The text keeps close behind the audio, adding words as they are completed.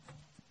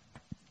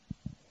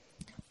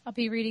I'll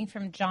be reading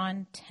from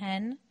John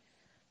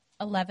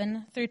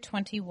 10:11 through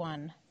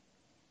 21.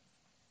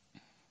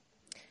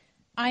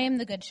 I am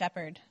the good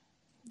shepherd.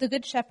 The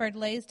good shepherd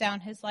lays down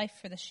his life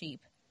for the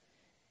sheep.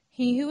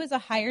 He who is a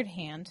hired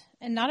hand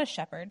and not a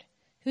shepherd,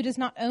 who does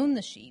not own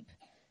the sheep,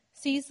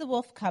 sees the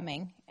wolf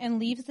coming and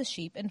leaves the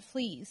sheep and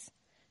flees,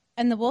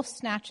 and the wolf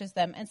snatches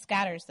them and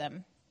scatters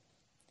them.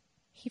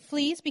 He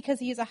flees because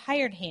he is a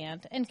hired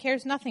hand and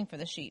cares nothing for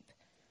the sheep.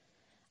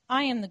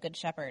 I am the good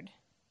shepherd.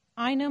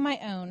 I know my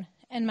own,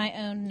 and my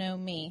own know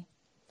me.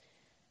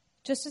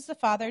 Just as the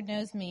Father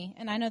knows me,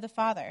 and I know the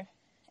Father,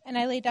 and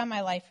I lay down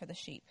my life for the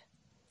sheep.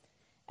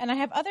 And I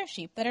have other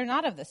sheep that are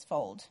not of this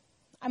fold.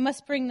 I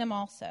must bring them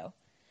also,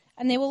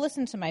 and they will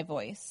listen to my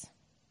voice.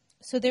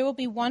 So there will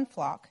be one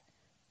flock,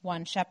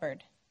 one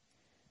shepherd.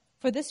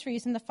 For this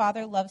reason the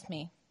Father loves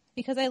me,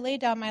 because I lay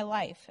down my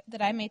life,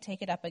 that I may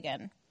take it up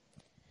again.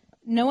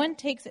 No one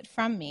takes it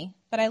from me,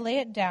 but I lay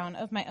it down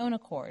of my own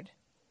accord.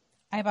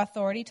 I have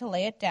authority to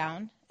lay it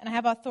down, and I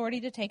have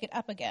authority to take it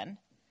up again.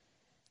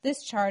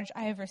 This charge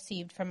I have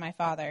received from my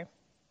Father.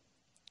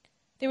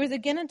 There was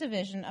again a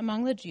division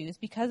among the Jews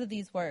because of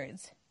these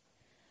words.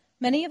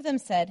 Many of them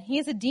said, "He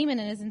is a demon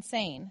and is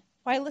insane.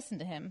 Why listen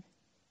to him?"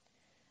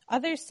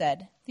 Others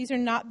said, "These are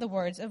not the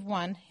words of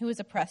one who is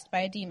oppressed by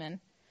a demon.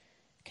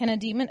 Can a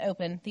demon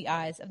open the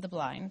eyes of the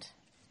blind?"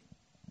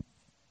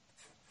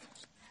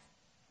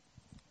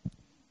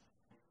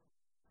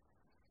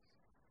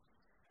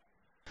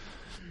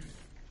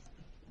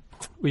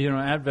 Well,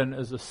 Advent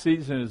as a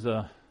season is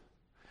a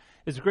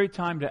great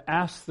time to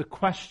ask the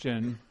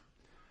question,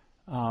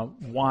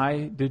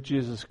 why did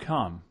Jesus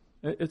come?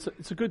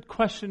 It's a good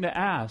question to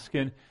ask,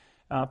 and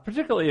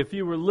particularly if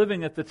you were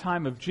living at the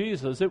time of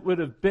Jesus, it would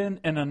have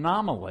been an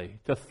anomaly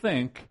to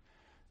think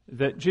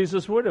that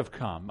Jesus would have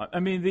come.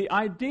 I mean, the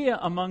idea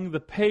among the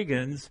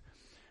pagans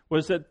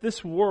was that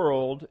this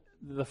world,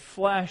 the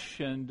flesh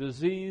and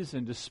disease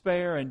and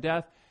despair and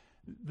death,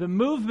 the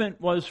movement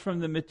was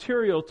from the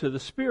material to the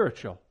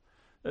spiritual.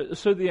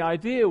 So the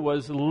idea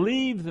was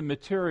leave the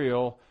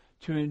material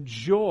to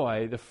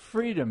enjoy the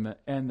freedom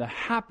and the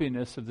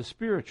happiness of the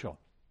spiritual.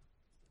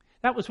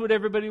 That was what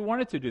everybody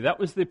wanted to do. That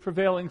was the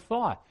prevailing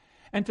thought.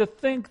 And to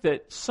think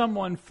that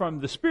someone from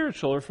the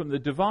spiritual or from the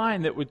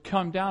divine that would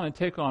come down and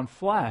take on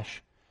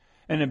flesh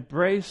and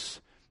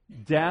embrace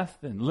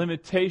death and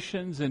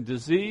limitations and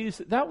disease,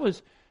 that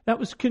was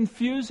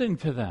confusing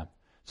to them.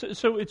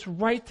 So it's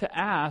right to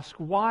ask,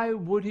 why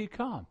would he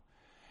come?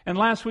 And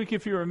last week,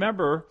 if you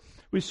remember,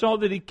 we saw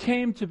that he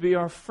came to be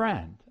our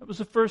friend. That was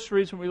the first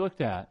reason we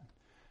looked at.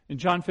 In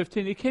John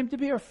 15, he came to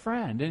be our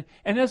friend.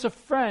 And as a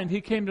friend,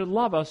 he came to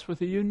love us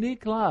with a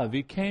unique love.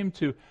 He came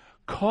to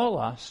call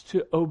us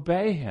to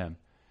obey him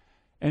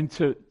and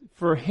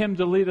for him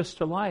to lead us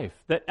to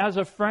life. That as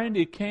a friend,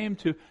 he came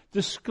to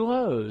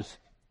disclose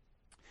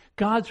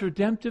God's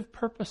redemptive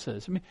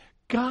purposes. I mean,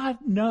 God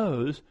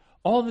knows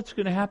all that's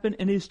going to happen,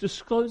 and he's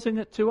disclosing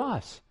it to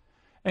us.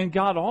 And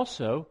God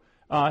also,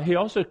 he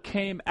also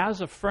came as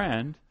a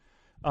friend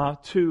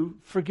to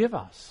forgive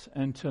us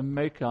and to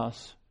make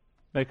us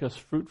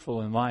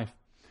fruitful in life.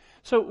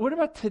 So what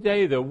about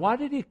today, though? Why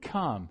did he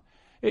come?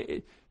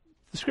 The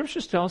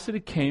Scriptures tell us that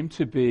he came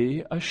to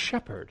be a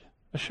shepherd.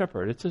 A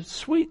shepherd. It's a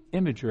sweet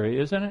imagery,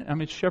 isn't it? I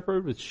mean,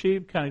 shepherd with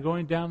sheep kind of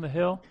going down the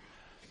hill.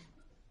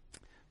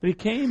 But he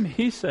came,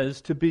 he says,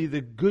 to be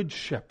the good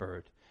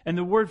shepherd. And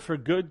the word for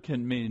good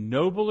can mean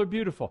noble or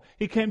beautiful.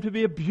 He came to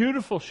be a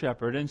beautiful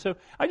shepherd. And so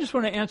I just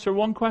want to answer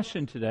one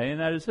question today, and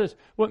that is this.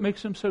 What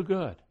makes him so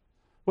good?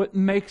 What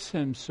makes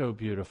him so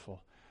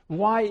beautiful?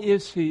 Why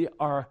is he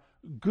our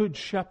good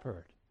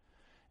shepherd?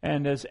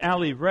 And as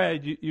Ali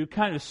read, you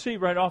kind of see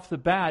right off the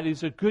bat,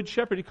 he's a good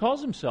shepherd. He calls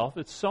himself,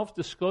 it's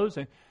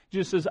self-disclosing.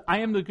 Jesus says, I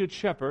am the good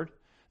shepherd.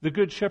 The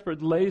good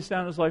shepherd lays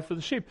down his life for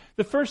the sheep.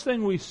 The first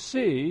thing we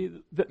see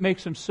that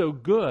makes him so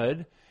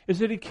good is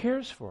that he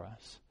cares for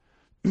us.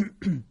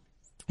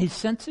 He's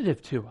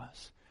sensitive to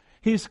us.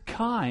 He's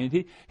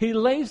kind. He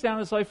lays down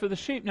his life for the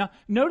sheep. Now,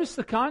 notice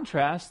the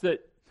contrast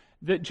that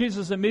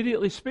Jesus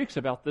immediately speaks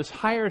about, this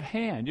hired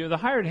hand. The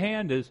hired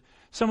hand is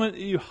someone that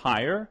you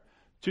hire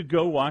to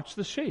go watch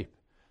the sheep.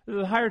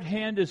 The hired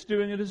hand is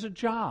doing it as a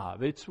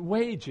job. It's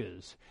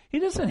wages. He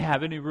doesn't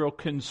have any real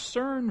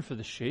concern for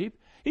the sheep.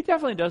 He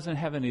definitely doesn't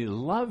have any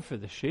love for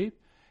the sheep.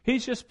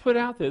 He's just put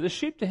out there. The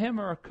sheep to him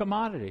are a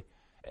commodity.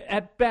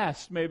 At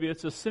best, maybe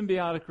it's a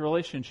symbiotic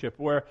relationship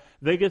where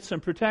they get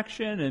some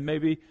protection and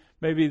maybe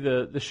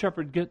the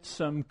shepherd gets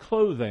some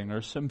clothing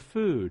or some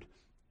food.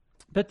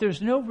 But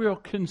there's no real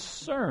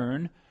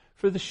concern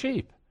for the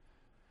sheep.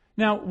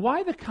 Now,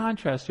 why the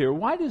contrast here?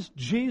 Why does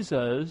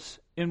Jesus,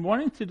 in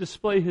wanting to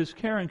display his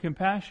care and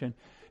compassion,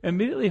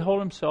 immediately hold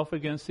himself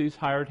against these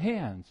hired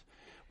hands?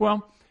 Well,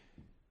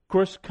 of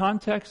course,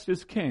 context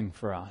is king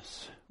for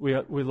us. We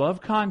love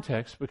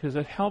context because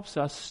it helps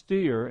us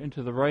steer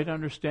into the right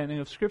understanding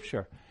of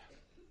Scripture.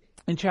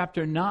 In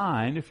chapter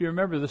 9, if you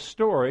remember the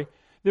story,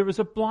 there was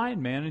a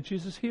blind man and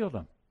Jesus healed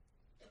him.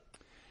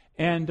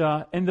 And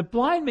the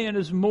blind man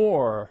is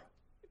more,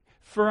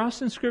 for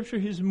us in Scripture,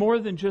 he's more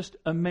than just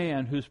a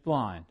man who's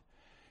blind.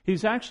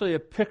 He's actually a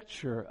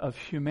picture of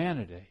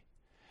humanity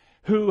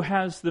who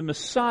has the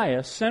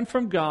Messiah sent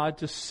from God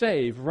to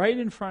save right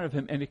in front of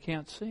him, and he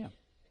can't see him.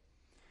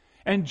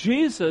 And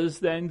Jesus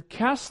then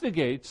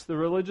castigates the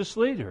religious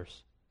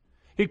leaders.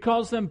 He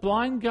calls them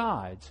blind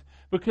guides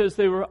because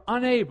they were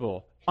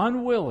unable,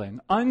 unwilling,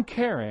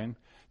 uncaring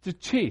to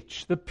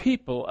teach the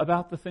people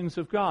about the things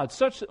of God,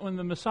 such that when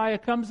the Messiah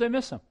comes, they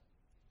miss him.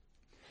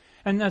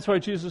 And that's why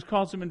Jesus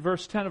calls them in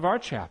verse 10 of our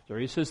chapter.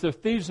 He says they're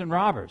thieves and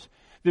robbers.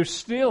 They're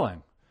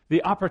stealing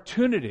the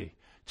opportunity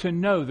to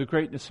know the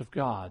greatness of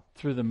God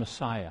through the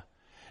Messiah.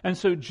 And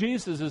so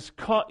Jesus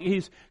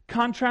he's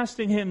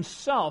contrasting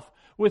himself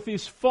with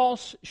these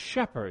false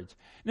shepherds.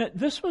 Now,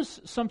 this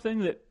was something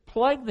that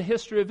plagued the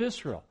history of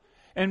Israel.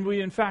 And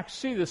we, in fact,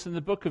 see this in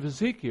the book of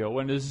Ezekiel,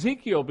 when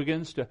Ezekiel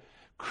begins to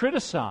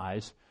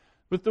criticize,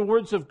 with the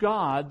words of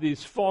God,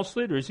 these false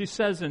leaders. He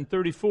says in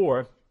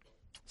 34,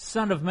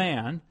 Son of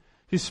man,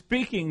 he's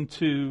speaking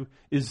to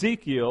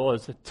Ezekiel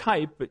as a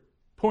type, but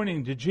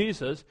pointing to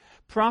Jesus,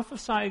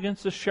 prophesy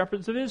against the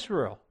shepherds of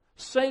Israel.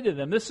 Say to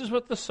them, this is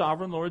what the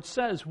sovereign Lord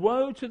says,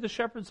 woe to the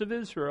shepherds of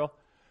Israel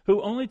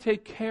who only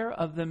take care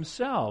of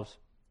themselves.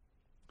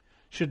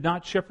 Should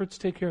not shepherds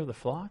take care of the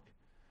flock?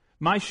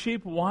 My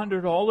sheep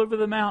wandered all over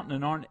the mountain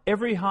and on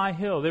every high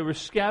hill. They were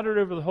scattered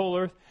over the whole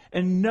earth,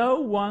 and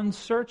no one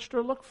searched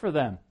or looked for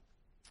them.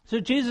 So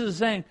Jesus is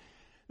saying,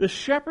 the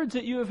shepherds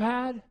that you have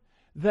had,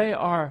 they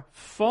are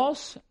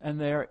false and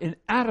they are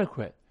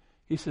inadequate.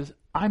 He says,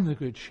 I'm the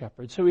good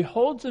shepherd. So he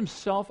holds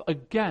himself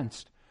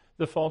against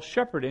the false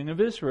shepherding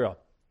of Israel.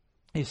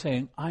 He's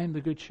saying, I am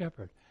the good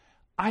shepherd.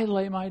 I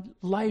lay my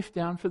life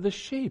down for the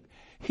sheep.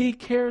 He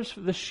cares for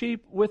the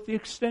sheep with the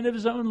extent of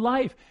his own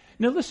life.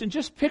 Now listen,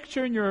 just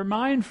picture in your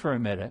mind for a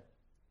minute,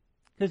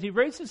 because he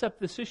raises up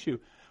this issue.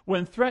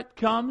 When threat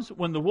comes,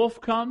 when the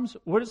wolf comes,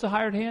 what does the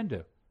hired hand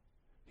do?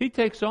 He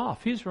takes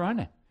off. He's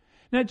running.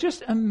 Now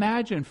just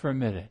imagine for a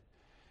minute.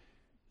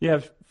 You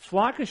have a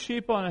flock of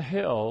sheep on a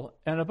hill,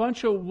 and a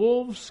bunch of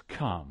wolves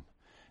come.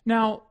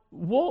 Now,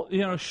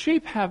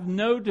 sheep have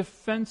no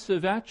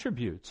defensive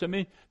attributes. I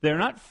mean, they're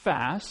not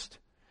fast.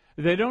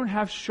 They don't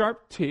have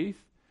sharp teeth.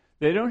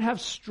 They don't have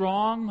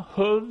strong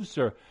hooves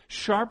or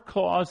sharp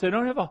claws. They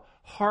don't have a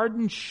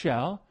hardened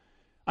shell.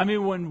 I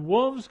mean, when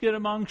wolves get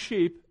among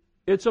sheep,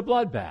 it's a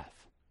bloodbath.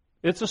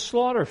 It's a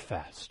slaughter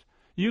fest.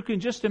 You can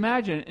just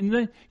imagine. And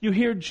then you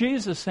hear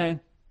Jesus saying,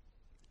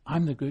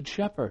 I'm the good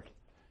shepherd.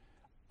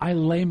 I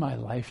lay my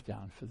life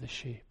down for the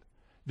sheep.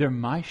 They're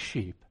my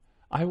sheep.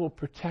 I will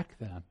protect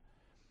them.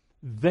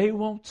 They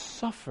won't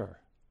suffer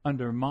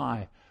under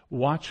my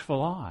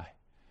watchful eye.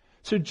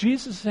 So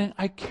Jesus is saying,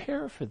 I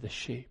care for the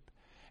sheep.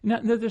 Now,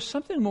 there's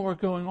something more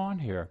going on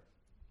here.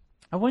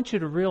 I want you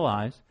to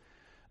realize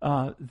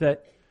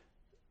that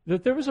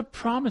there was a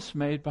promise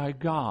made by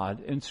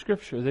God in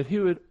Scripture that he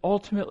would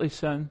ultimately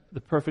send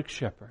the perfect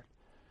shepherd.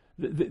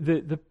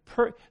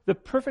 The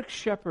perfect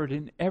shepherd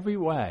in every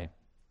way.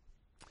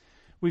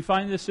 We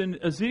find this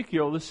in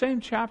Ezekiel, the same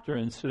chapter,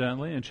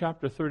 incidentally, in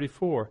chapter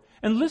 34.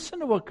 And listen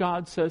to what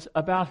God says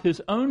about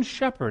his own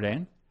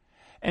shepherding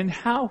and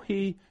how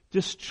he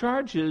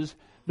discharges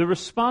the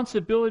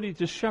responsibility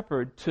to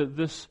shepherd to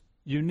this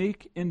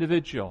unique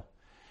individual.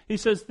 He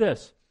says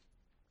this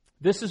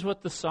is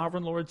what the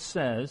sovereign Lord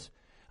says,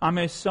 I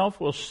myself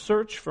will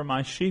search for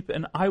my sheep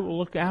and I will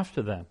look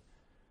after them.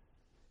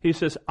 He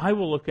says, I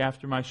will look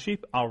after my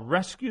sheep. I'll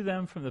rescue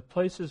them from the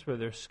places where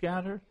they're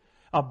scattered.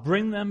 I'll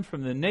bring them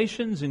from the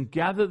nations and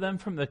gather them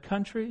from the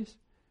countries.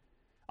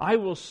 I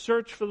will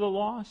search for the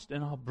lost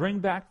and I'll bring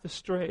back the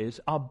strays.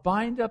 I'll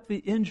bind up the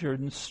injured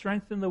and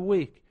strengthen the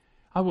weak.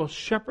 I will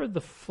shepherd the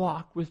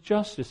flock with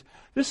justice.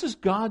 This is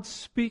God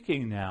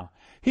speaking now.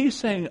 He's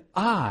saying,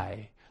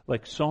 I,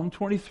 like Psalm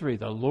 23,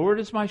 the Lord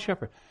is my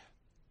shepherd.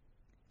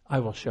 I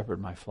will shepherd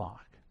my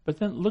flock. But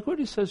then look what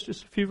he says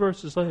just a few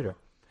verses later.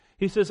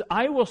 He says,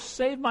 I will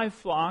save my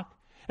flock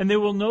and they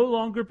will no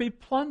longer be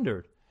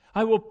plundered.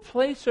 I will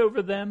place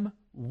over them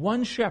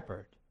one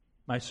shepherd,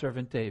 my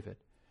servant David,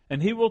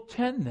 and he will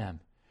tend them.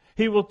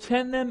 He will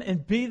tend them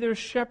and be their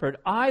shepherd.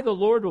 I, the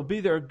Lord, will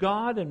be their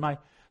God, and my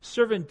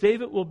servant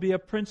David will be a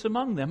prince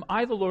among them.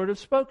 I, the Lord, have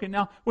spoken.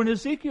 Now, when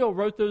Ezekiel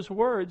wrote those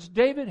words,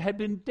 David had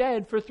been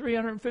dead for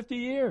 350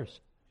 years.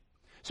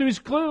 So he's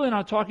clearly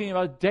not talking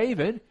about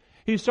David.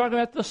 He's talking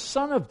about the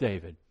son of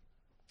David.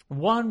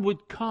 One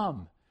would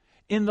come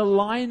in the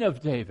line of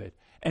David,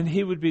 and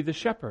he would be the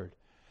shepherd.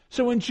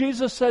 So when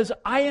Jesus says,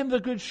 I am the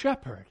good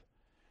shepherd,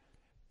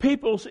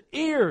 people's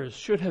ears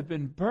should have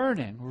been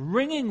burning,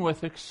 ringing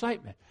with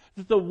excitement,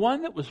 that the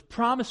one that was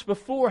promised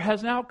before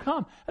has now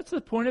come. That's the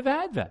point of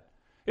Advent.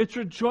 It's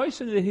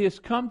rejoicing that he has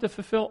come to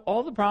fulfill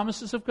all the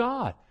promises of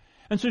God.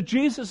 And so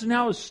Jesus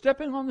now is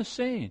stepping on the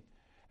scene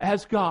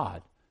as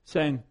God,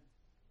 saying,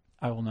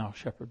 I will now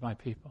shepherd my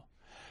people.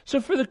 So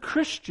for the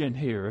Christian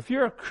here, if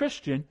you're a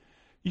Christian,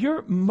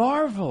 you're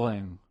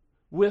marveling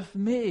with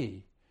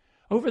me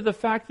over the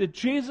fact that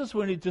Jesus,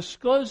 when he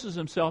discloses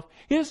himself,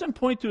 he doesn't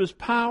point to his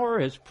power,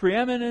 his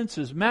preeminence,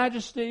 his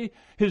majesty,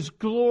 his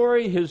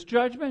glory, his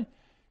judgment.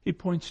 He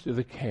points to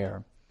the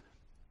care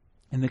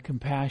and the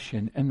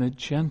compassion and the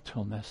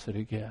gentleness that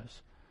he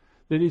gives.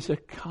 That he's a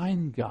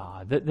kind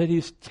God, that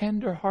he's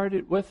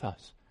tender-hearted with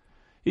us.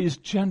 He's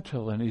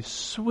gentle and he's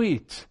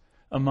sweet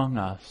among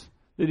us,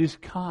 that he's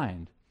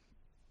kind.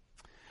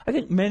 I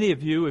think many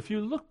of you, if you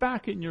look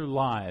back in your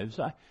lives,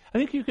 I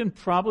think you can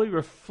probably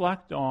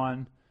reflect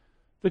on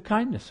the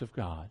kindness of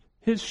God,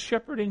 his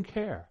shepherding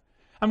care.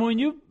 I mean, when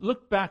you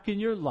look back in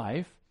your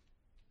life,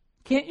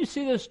 can't you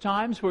see those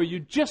times where you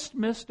just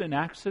missed an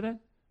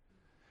accident?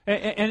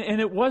 And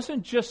it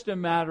wasn't just a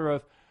matter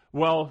of,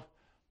 well,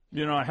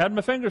 I had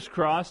my fingers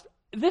crossed.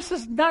 This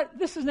has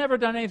never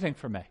done anything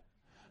for me,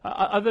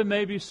 other than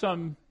maybe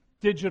some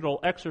digital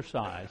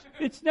exercise.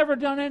 It's never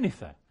done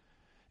anything.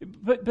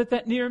 But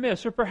that near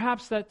miss, or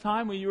perhaps that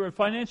time when you were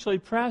financially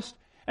pressed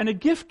and a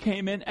gift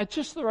came in at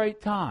just the right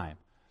time.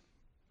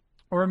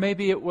 Or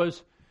maybe it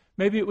was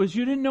you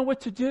didn't know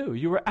what to do.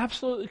 You were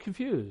absolutely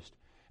confused.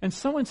 And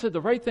someone said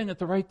the right thing at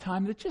the right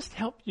time that just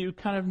helped you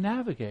kind of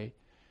navigate.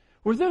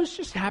 Were those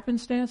just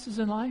happenstances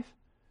in life?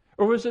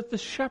 Or was it the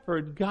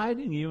shepherd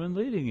guiding you and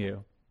leading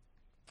you?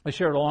 I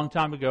shared a long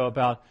time ago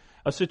about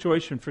a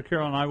situation for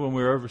Carol and I when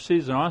we were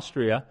overseas in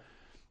Austria,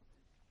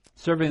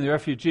 serving the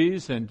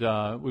refugees, and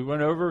we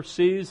went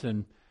overseas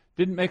and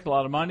didn't make a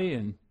lot of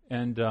money,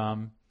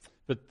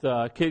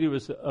 but Katie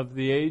was of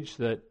the age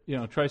that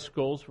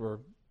tricycles were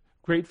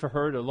great for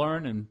her to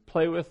learn and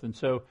play with, and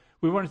so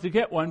we wanted to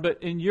get one.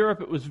 But in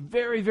Europe, it was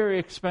very, very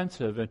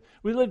expensive, and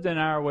we lived an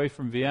hour away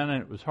from Vienna,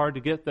 and it was hard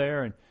to get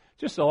there, and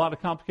just a lot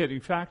of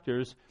complicating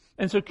factors.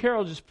 And so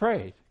Carol just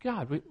prayed,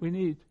 God, we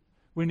need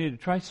a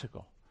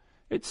tricycle.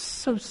 It's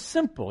so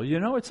simple,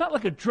 It's not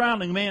like a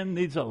drowning man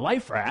needs a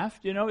life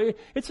raft,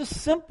 It's a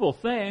simple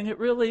thing. It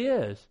really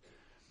is.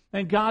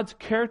 And God's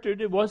character,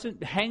 it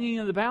wasn't hanging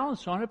in the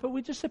balance on it, but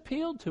we just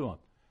appealed to him.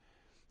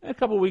 And a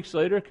couple of weeks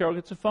later, Carol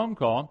gets a phone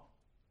call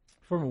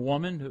from a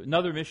woman,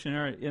 another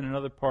missionary in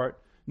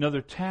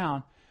another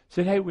town,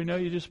 said, hey, we know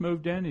you just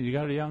moved in and you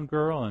got a young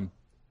girl and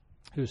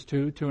who was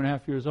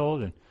 2.5 years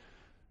old, and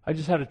I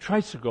just had a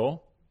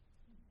tricycle.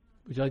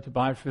 Would you like to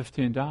buy it for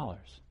 $15?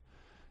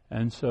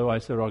 And so I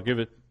said, I'll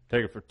take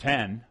it for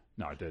 10.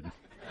 No, I didn't.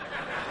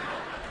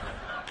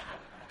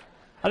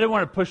 I didn't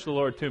want to push the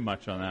Lord too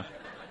much on that.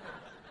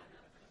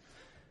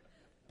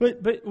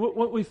 But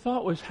what we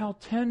thought was how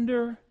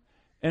tender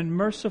and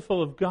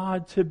merciful of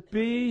God to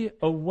be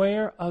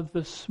aware of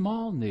the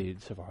small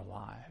needs of our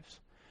lives.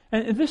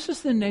 And this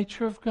is the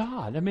nature of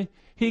God. I mean,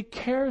 he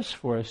cares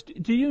for us.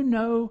 Do you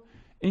know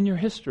in your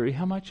history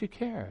how much he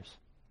cares?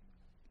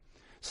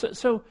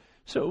 So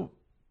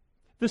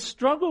the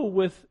struggle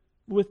with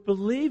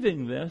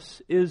believing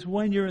this is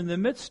when you're in the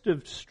midst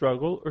of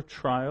struggle or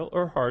trial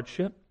or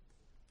hardship.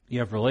 You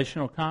have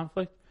relational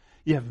conflict.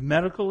 You have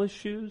medical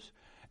issues.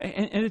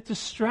 And it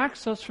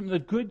distracts us from the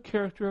good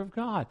character of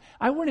God.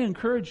 I want to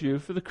encourage you,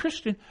 for the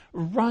Christian,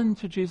 run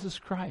to Jesus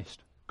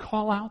Christ.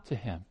 Call out to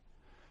him.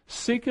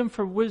 Seek him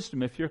for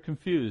wisdom if you're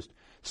confused.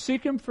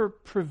 Seek him for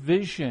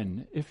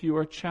provision if you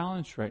are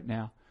challenged right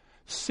now.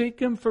 Seek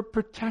him for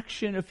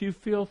protection if you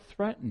feel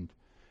threatened.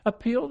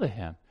 Appeal to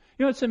him.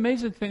 It's an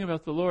amazing thing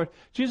about the Lord.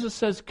 Jesus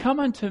says, come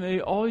unto me,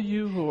 all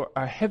you who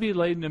are heavy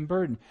laden and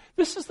burdened.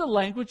 This is the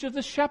language of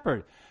the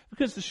shepherd.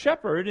 Because the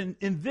shepherd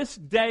in this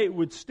day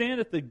would stand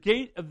at the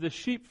gate of the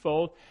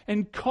sheepfold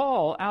and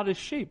call out his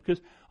sheep.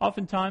 Because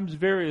oftentimes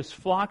various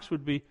flocks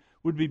would be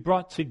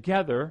brought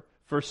together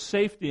for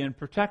safety and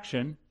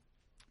protection,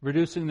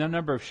 reducing the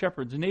number of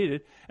shepherds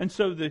needed. And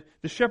so the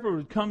shepherd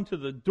would come to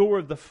the door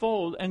of the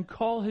fold and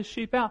call his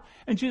sheep out.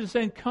 And Jesus is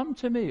saying, come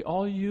to me,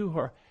 all you who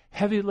are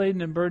heavy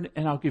laden and burdened,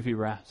 and I'll give you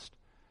rest.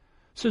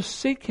 So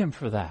seek him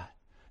for that.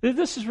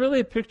 This is really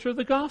a picture of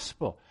the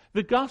gospel.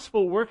 The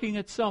gospel working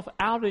itself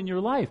out in your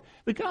life.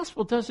 The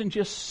gospel doesn't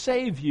just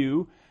save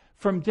you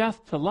from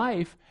death to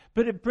life,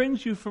 but it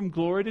brings you from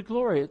glory to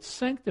glory. It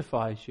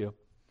sanctifies you.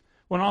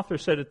 One author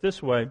said it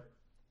this way.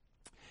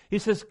 He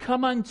says,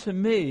 come unto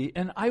me,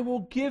 and I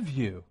will give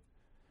you.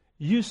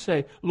 You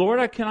say, Lord,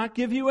 I cannot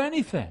give you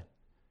anything.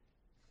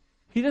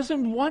 He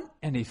doesn't want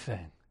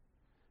anything.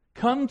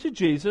 Come to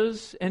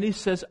Jesus, and he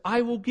says,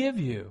 I will give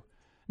you.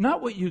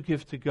 Not what you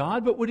give to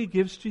God, but what he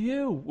gives to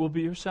you will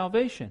be your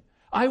salvation.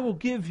 I will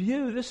give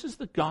you. This is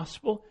the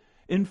gospel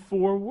in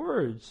 4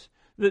 words.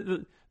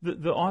 The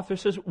author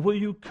says, will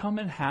you come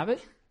and have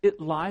it? It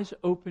lies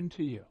open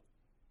to you.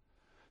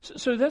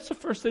 So that's the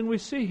first thing we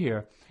see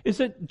here, is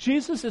that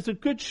Jesus is a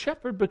good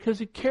shepherd because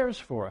he cares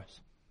for us.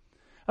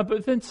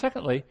 But then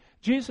secondly,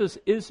 Jesus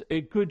is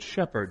a good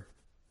shepherd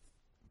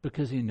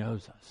because he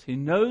knows us. He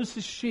knows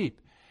his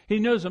sheep. He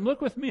knows them.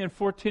 Look with me in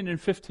 14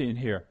 and 15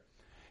 here.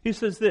 He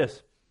says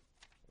this.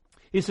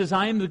 He says,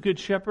 I am the good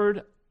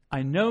shepherd.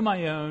 I know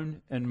my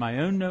own, and my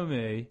own know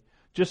me,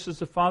 just as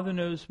the Father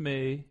knows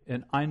me,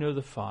 and I know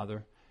the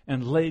Father,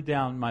 and lay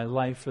down my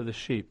life for the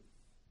sheep.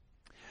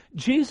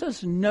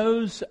 Jesus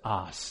knows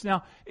us.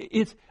 Now,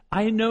 it's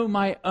I know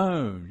my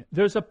own.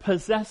 There's a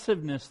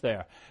possessiveness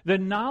there. The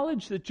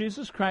knowledge that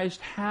Jesus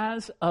Christ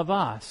has of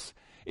us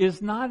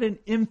is not an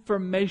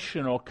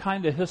informational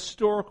kind of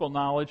historical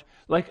knowledge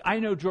like I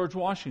know George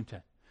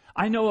Washington.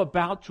 I know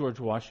about George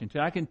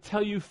Washington. I can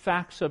tell you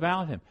facts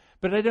about him,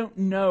 but I don't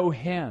know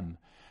him.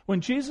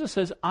 When Jesus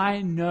says,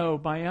 I know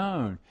my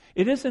own,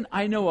 it isn't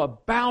I know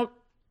about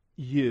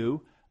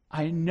you,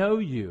 I know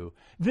you.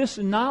 This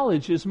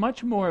knowledge is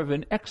much more of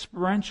an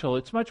experiential,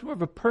 it's much more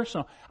of a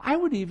personal. I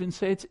would even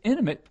say it's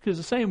intimate, because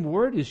the same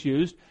word is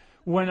used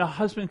when a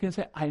husband can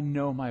say, I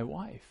know my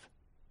wife.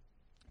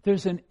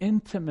 There's an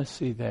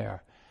intimacy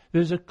there.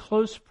 There's a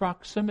close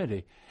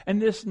proximity.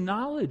 And this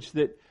knowledge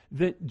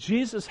that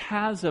Jesus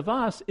has of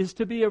us is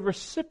to be a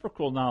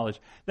reciprocal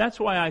knowledge. That's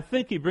why I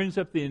think he brings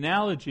up the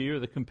analogy or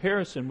the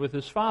comparison with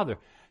his Father.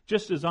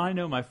 Just as I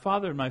know my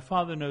Father and my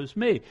Father knows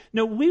me.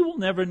 No, we will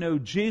never know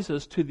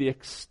Jesus to the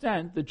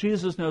extent that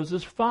Jesus knows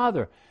his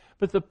Father.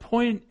 But the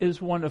point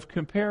is one of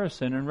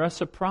comparison and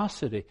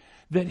reciprocity,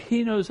 that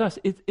he knows us.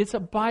 It's a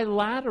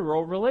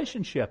bilateral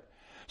relationship.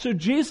 So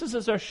Jesus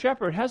as our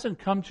shepherd hasn't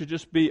come to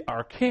just be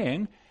our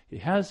king. He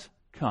has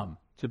come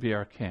to be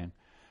our king.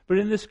 But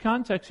in this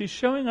context, he's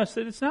showing us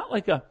that it's not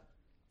like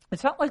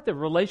the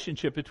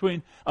relationship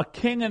between a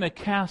king and a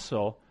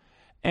castle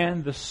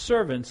and the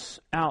servants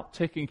out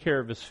taking care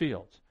of his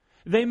fields.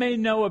 They may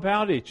know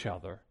about each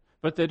other,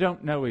 but they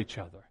don't know each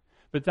other.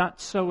 But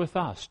that's so with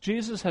us.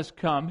 Jesus has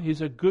come,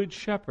 he's a good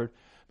shepherd,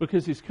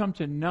 because he's come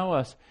to know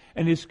us,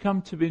 and he's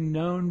come to be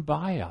known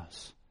by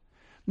us.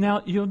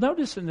 Now, you'll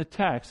notice in the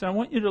text, and I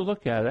want you to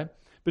look at it,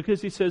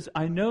 because he says,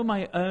 I know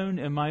my own,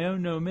 and my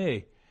own know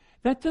me.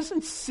 That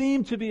doesn't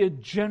seem to be a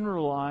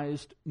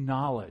generalized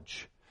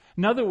knowledge.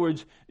 In other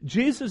words,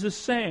 Jesus is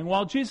saying,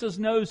 while Jesus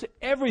knows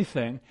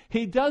everything,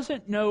 he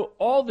doesn't know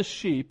all the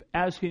sheep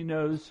as he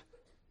knows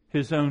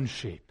his own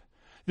sheep.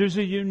 There's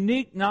a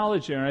unique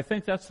knowledge there, and I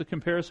think that's the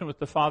comparison with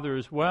the Father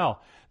as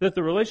well, that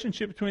the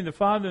relationship between the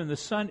Father and the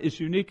Son is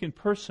unique and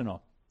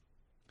personal.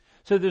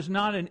 So there's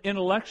not an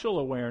intellectual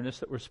awareness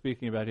that we're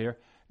speaking about here.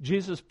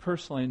 Jesus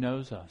personally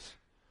knows us.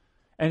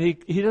 And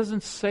he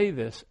doesn't say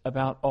this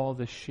about all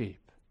the sheep.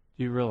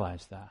 Do you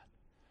realize that?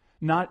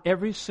 Not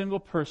every single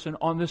person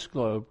on this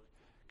globe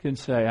can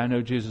say, I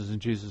know Jesus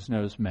and Jesus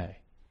knows me.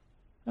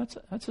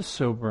 That's a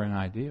sobering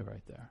idea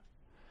right there.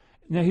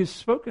 Now, he's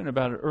spoken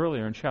about it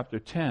earlier in chapter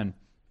 10,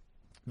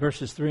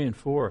 verses 3 and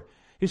 4.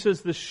 He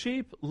says, the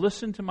sheep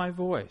listen to my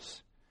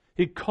voice.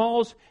 He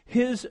calls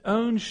his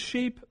own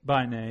sheep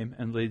by name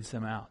and leads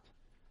them out.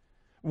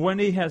 When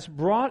he has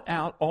brought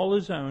out all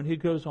his own, he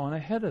goes on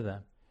ahead of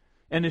them.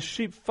 And his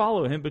sheep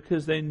follow him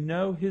because they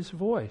know his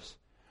voice.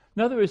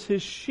 In other words,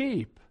 his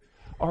sheep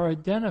are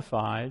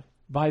identified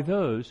by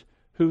those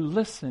who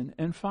listen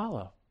and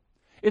follow.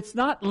 It's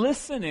not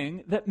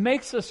listening that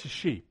makes us a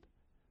sheep.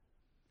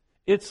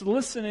 It's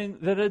listening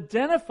that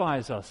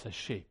identifies us as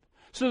sheep.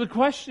 So the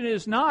question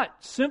is not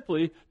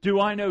simply, do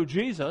I know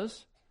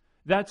Jesus?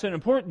 That's an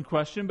important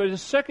question, but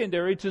it's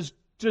secondary to,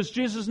 does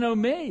Jesus know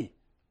me?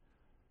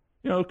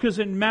 Because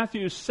in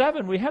Matthew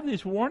 7, we have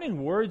these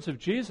warning words of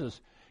Jesus.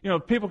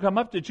 People come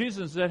up to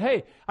Jesus and said,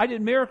 hey, I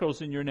did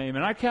miracles in your name,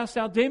 and I cast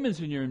out demons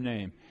in your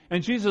name.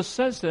 And Jesus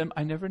says to them,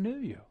 I never knew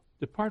you.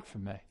 Depart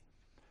from me.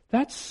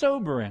 That's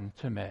sobering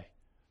to me.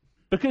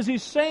 Because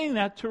he's saying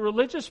that to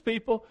religious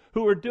people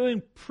who are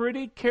doing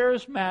pretty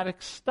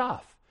charismatic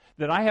stuff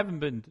that I haven't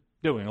been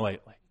doing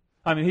lately.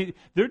 I mean,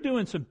 they're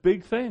doing some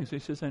big things. He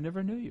says, I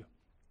never knew you.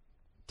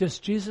 Does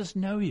Jesus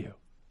know you?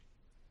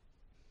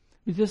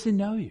 Does he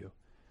know you?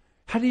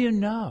 How do you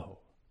know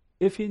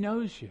if he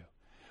knows you?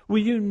 Well,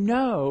 you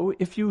know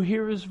if you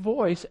hear his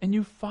voice and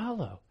you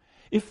follow.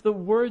 If the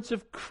words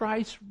of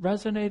Christ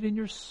resonate in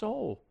your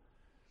soul.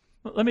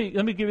 Let me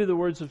give you the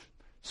words of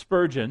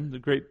Spurgeon, the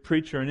great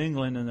preacher in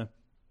England in the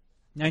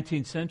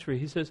 19th century.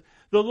 He says,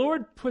 the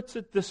Lord puts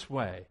it this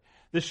way.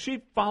 The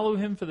sheep follow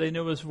him for they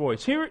know his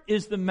voice. Here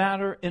is the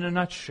matter in a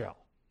nutshell.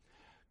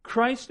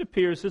 Christ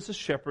appears as a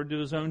shepherd to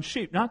his own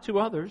sheep, not to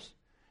others.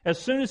 As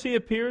soon as he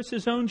appears,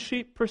 his own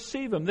sheep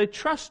perceive him. They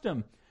trust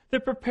him. They're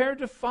prepared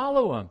to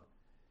follow him.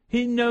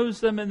 He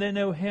knows them and they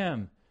know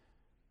him.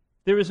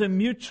 There is a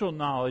mutual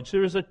knowledge.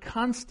 There is a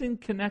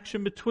constant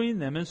connection between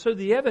them. And so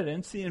the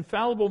evidence, the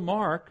infallible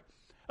mark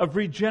of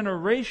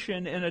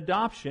regeneration and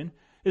adoption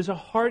is a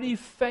hearty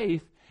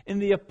faith in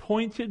the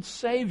appointed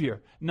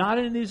Savior, not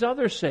in these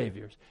other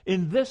Saviors,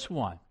 in this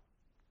one.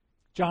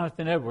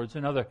 Jonathan Edwards,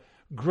 another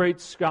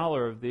great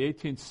scholar of the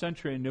 18th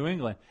century in New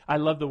England, I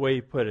love the way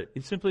he put it.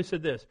 He simply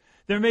said this,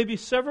 there may be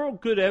several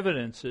good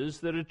evidences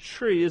that a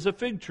tree is a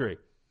fig tree,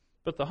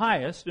 but the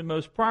highest and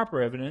most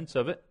proper evidence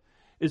of it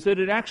is that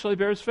it actually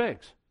bears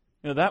figs.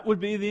 That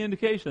would be the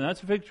indication.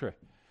 That's a fig tree.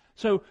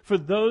 So for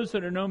those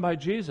that are known by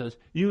Jesus,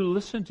 you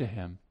listen to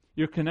him.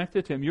 You're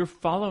connected to him. You're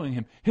following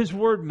him. His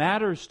word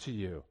matters to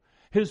you.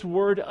 His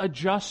word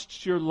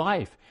adjusts your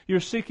life. You're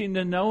seeking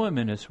to know him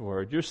in his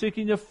word. You're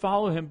seeking to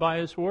follow him by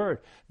his word.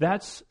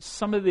 That's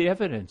some of the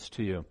evidence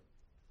to you.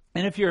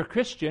 And if you're a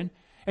Christian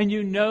and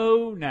you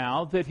know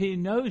now that he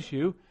knows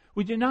you,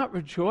 would you not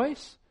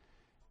rejoice?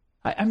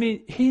 I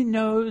mean, he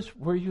knows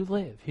where you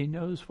live. He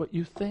knows what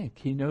you think.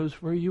 He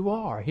knows where you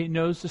are. He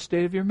knows the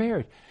state of your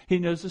marriage. He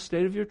knows the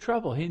state of your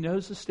trouble. He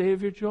knows the state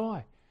of your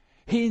joy.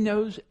 He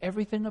knows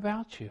everything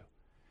about you.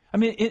 I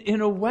mean,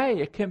 in a way,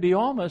 it can be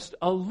almost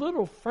a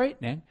little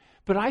frightening,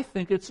 but I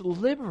think it's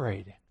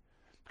liberating.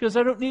 Because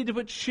I don't need to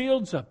put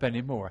shields up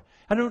anymore.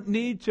 I don't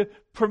need to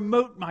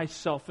promote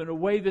myself in a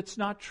way that's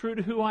not true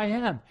to who I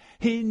am.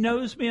 He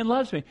knows me and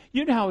loves me.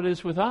 You know how it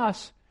is with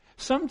us.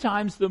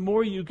 Sometimes the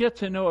more you get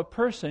to know a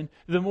person,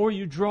 the more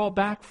you draw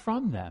back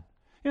from them.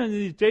 You know, in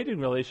these dating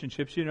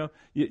relationships, you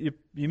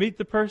meet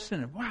the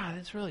person and, wow,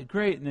 that's really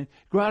great. And then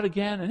go out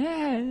again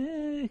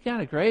and,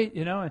 kind of great,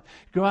 and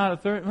go out a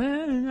third,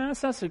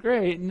 that's not so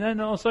great. And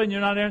then all of a sudden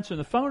you're not answering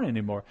the phone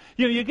anymore.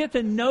 You get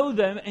to know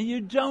them and you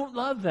don't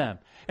love them.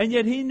 And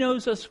yet He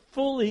knows us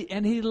fully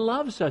and He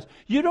loves us.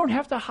 You don't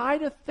have to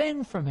hide a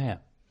thing from Him.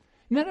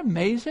 Isn't that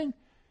amazing?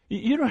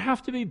 You don't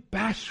have to be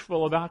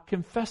bashful about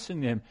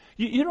confessing to Him.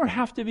 You don't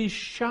have to be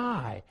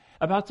shy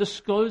about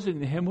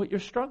disclosing to Him what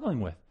you're struggling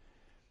with.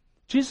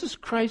 Jesus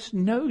Christ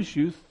knows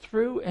you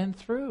through and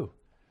through.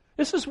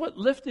 This is what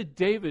lifted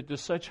David to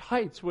such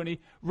heights when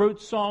he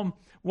wrote Psalm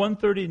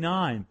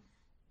 139.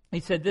 He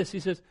said this, he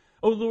says,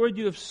 "O Lord,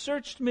 you have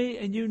searched me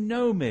and you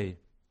know me.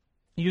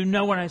 You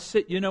know when I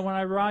sit, you know when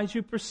I rise.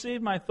 You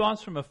perceive my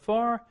thoughts from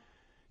afar.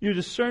 You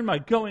discern my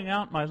going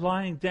out, my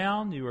lying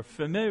down. You are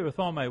familiar with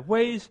all my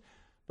ways.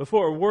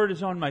 Before a word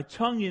is on my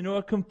tongue, you know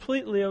it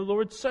completely, O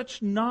Lord.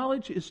 Such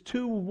knowledge is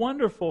too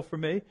wonderful for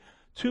me,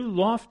 too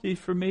lofty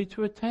for me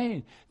to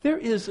attain." There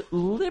is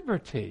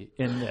liberty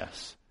in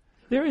this.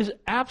 There is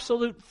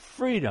absolute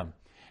freedom,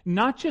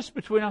 not just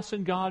between us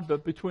and God,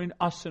 but between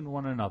us and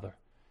one another.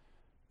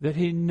 That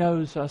He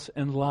knows us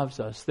and loves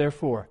us.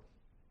 Therefore,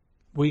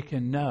 we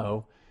can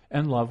know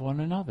and love one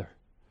another.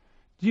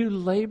 Do you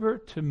labor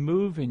to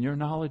move in your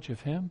knowledge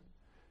of Him?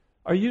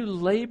 Are you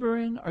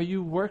laboring? Are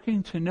you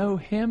working to know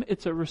Him?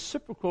 It's a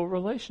reciprocal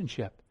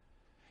relationship.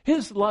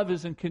 His love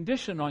isn't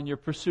conditioned on your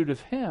pursuit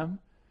of Him,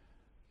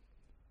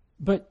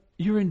 but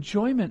your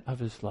enjoyment of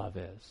His love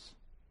is.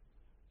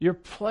 Your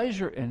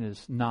pleasure in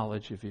His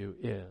knowledge of you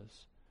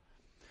is.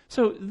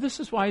 So this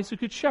is why He's a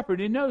good shepherd.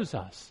 He knows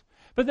us.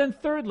 But then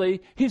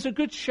thirdly, He's a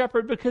good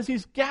shepherd because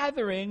He's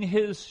gathering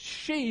His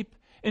sheep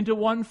into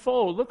one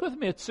fold. Look with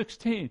me at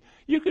 16.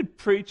 You could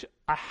preach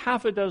a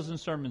half a dozen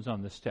sermons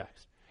on this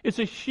text. It's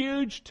a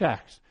huge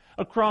text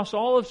across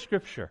all of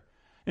Scripture.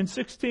 In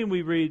 16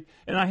 we read,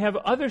 "And I have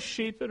other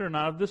sheep that are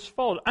not of this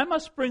fold. I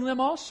must bring them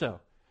also,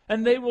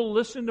 and they will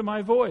listen to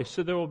my voice.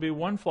 So there will be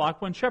one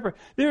flock, one shepherd."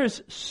 There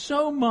is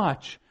so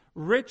much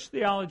rich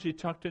theology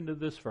tucked into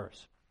this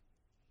verse.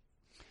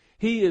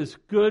 He is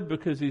good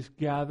because He's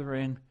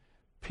gathering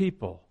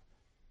people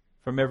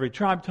from every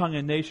tribe, tongue,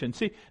 and nation.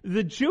 See,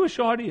 the Jewish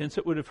audience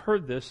that would have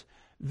heard this,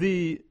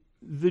 the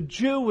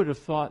Jew would have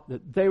thought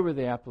that they were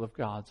the apple of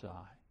God's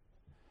eye,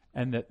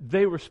 and that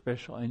they were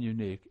special and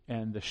unique,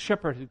 and the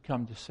shepherd had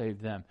come to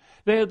save them.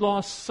 They had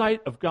lost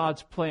sight of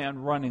God's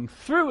plan running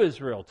through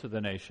Israel to the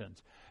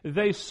nations.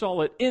 They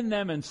saw it in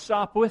them and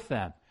stopped with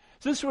them.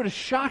 So this would have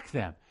shocked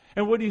them.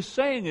 And what He's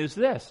saying is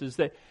this, is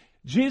that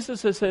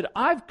Jesus has said,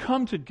 "I've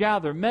come to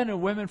gather men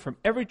and women from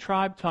every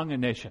tribe, tongue,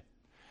 and nation.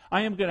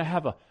 I am going to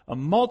have a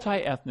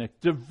multi-ethnic,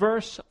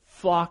 diverse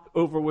flock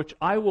over which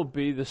I will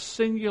be the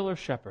singular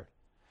shepherd."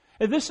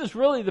 And this is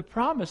really the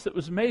promise that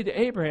was made to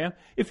Abraham,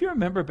 if you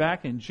remember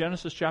back in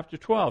Genesis chapter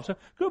 12. So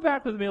go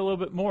back with me a little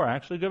bit more,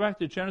 actually. Go back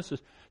to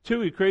Genesis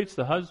 2. He creates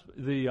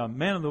the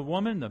man and the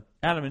woman, the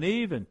Adam and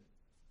Eve, and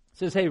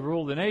says, "Hey,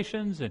 rule the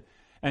nations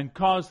and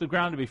cause the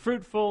ground to be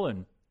fruitful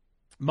and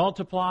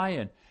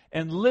multiply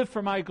and live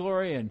for my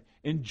glory and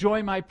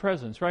enjoy my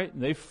presence," right?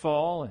 And they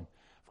fall, and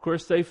of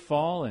course they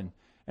fall,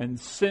 and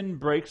sin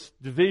brings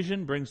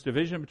division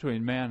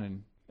between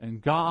man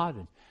and God.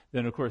 And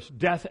then, of course,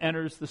 death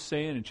enters the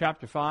scene. In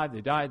chapter 5,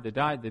 they died,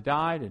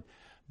 and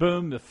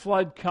boom, the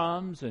flood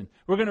comes, and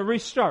we're going to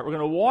restart. We're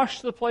going to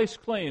wash the place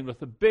clean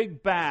with a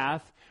big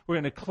bath. We're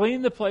going to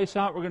clean the place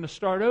out. We're going to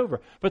start over.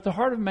 But the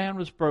heart of man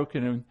was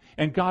broken,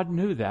 and God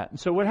knew that. And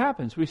so what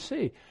happens? We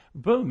see,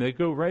 boom, they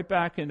go right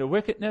back into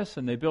wickedness,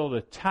 and they build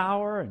a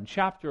tower in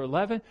chapter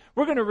 11.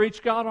 We're going to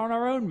reach God on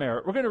our own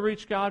merit. We're going to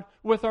reach God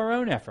with our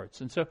own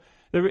efforts. And so,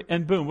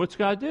 and boom, what's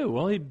God do?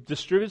 Well, He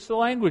distributes the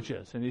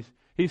languages, and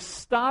He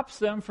stops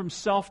them from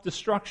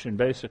self-destruction,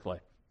 basically.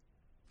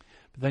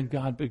 But then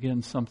God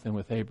begins something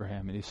with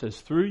Abraham, and He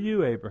says, "Through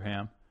you,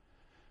 Abraham,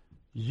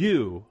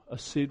 a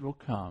seed will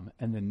come,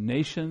 and the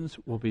nations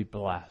will be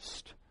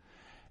blessed."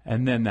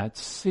 And then that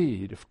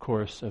seed, of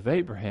course, of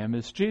Abraham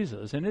is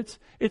Jesus. And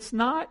it's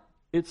not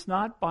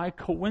by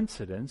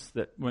coincidence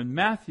that when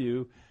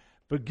Matthew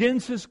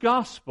begins his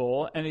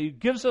gospel and he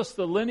gives us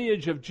the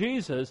lineage of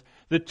Jesus,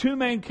 the two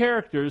main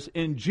characters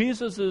in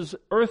Jesus'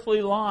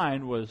 earthly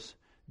line was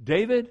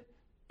David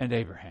and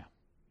Abraham.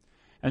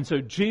 And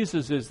so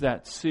Jesus is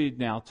that seed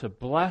now to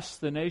bless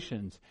the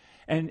nations.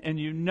 And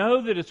you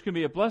know that it's going to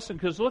be a blessing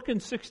because look in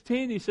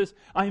 16, He says,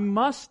 "I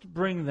must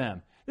bring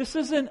them." This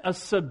isn't a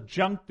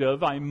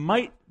subjunctive, I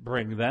might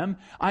bring them.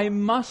 I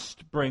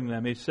must bring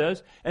them, He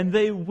says, "and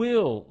they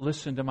will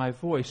listen to my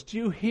voice." Do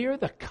you hear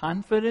the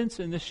confidence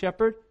in the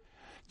shepherd?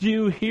 Do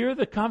you hear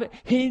the confidence?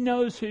 He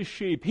knows His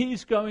sheep.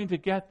 He's going to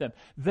get them.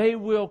 They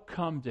will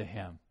come to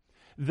Him.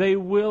 They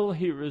will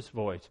hear his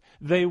voice.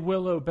 They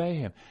will obey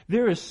him.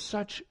 There is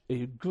such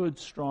a good,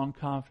 strong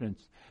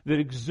confidence that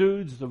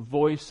exudes the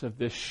voice of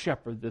this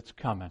shepherd that's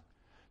coming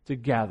to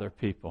gather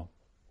people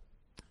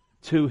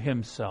to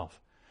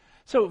himself.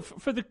 So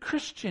for the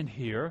Christian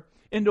here,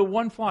 into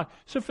one flock.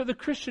 So for the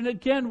Christian,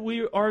 again,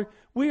 we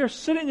are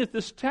sitting at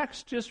this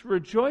text just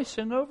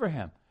rejoicing over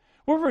him.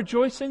 We're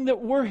rejoicing that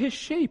we're his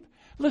sheep.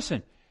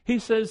 Listen, he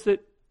says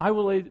that I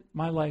will lay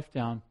my life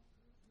down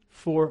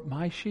for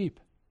my sheep.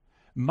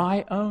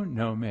 My own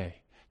know me.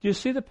 Do you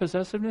see the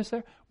possessiveness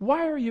there?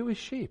 Why are you his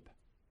sheep?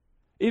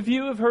 If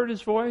you have heard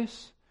his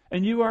voice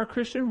and you are a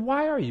Christian,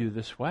 why are you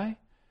this way?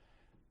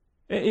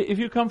 If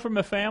you come from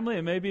a family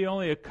and maybe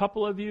only a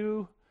couple of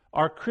you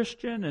are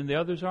Christian and the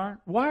others aren't,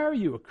 why are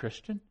you a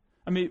Christian?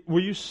 I mean, were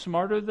you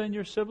smarter than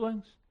your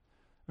siblings?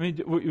 I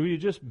mean, were you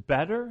just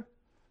better?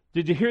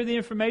 Did you hear the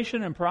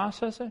information and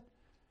process it?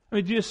 I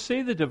mean, do you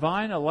see the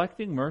divine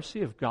electing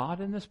mercy of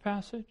God in this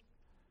passage?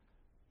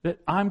 That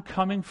I'm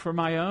coming for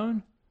my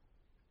own?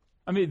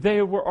 I mean,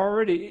 they were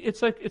already,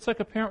 it's like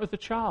a parent with a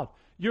child.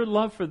 Your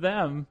love for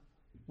them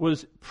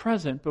was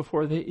present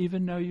before they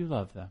even know you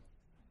love them.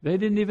 They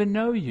didn't even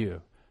know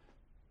you.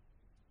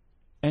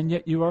 And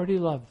yet you already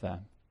love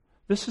them.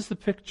 This is the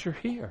picture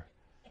here.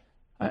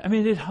 I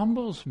mean, it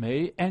humbles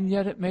me, and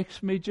yet it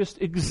makes me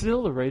just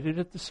exhilarated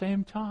at the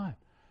same time.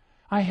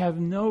 I have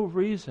no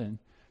reason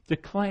to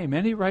claim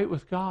any right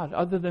with God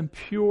other than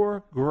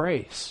pure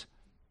grace.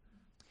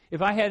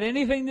 If I had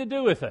anything to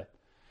do with it,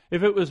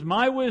 if it was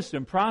my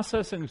wisdom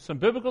processing some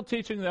biblical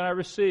teaching that I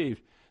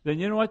received, then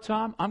you know what,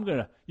 Tom?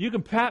 You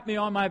can pat me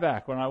on my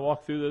back when I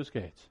walk through those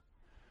gates.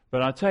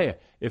 But I'll tell you,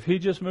 if he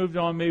just moved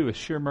on me with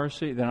sheer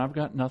mercy, then I've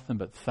got nothing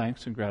but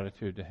thanks and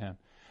gratitude to him.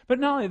 But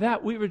not only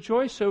that, we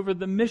rejoice over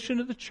the mission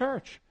of the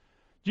church.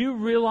 Do you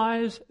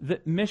realize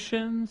that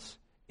missions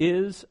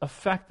is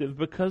effective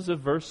because of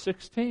verse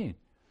 16?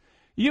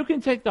 You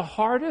can take the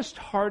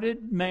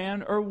hardest-hearted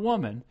man or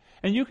woman,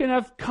 and you can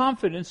have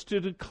confidence to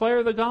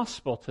declare the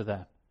gospel to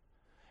them.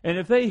 And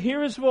if they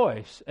hear his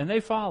voice and they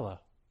follow,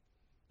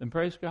 then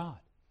praise God.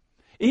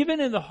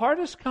 Even in the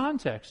hardest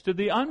context, to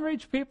the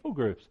unreached people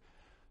groups,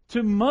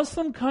 to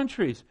Muslim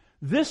countries,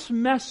 this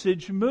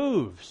message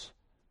moves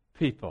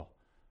people.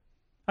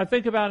 I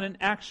think about in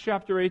Acts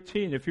chapter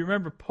 18. If you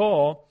remember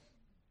Paul,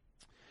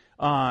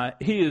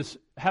 he is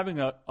having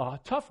a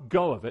tough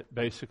go of it,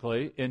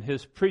 basically, in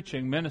his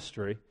preaching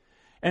ministry.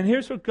 And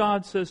here's what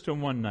God says to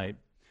him one night.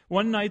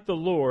 One night the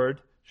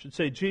Lord, should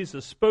say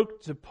Jesus,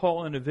 spoke to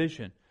Paul in a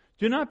vision.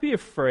 Do not be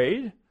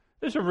afraid.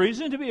 There's a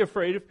reason to be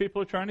afraid if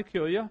people are trying to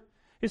kill you.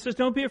 He says,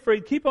 don't be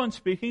afraid. Keep on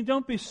speaking.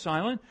 Don't be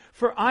silent,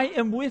 for I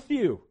am with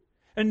you.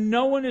 And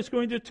no one is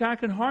going to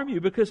attack and harm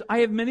you because I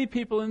have many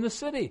people in the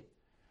city.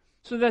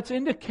 So that's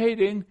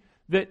indicating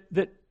that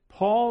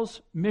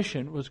Paul's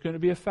mission was going to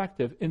be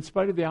effective in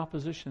spite of the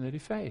opposition that he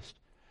faced.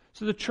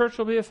 So the church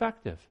will be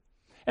effective.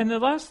 And the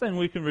last thing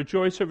we can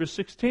rejoice over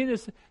 16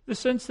 is the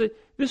sense that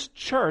this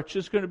church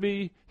is going to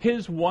be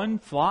his one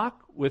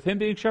flock, with him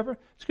being shepherd.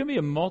 It's going to be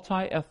a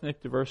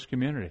multi-ethnic, diverse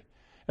community.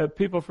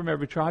 People from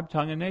every tribe,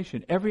 tongue, and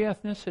nation, every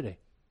ethnicity.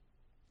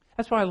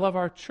 That's why I love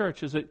our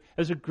church as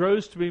it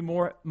grows to be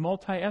more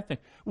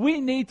multi-ethnic. We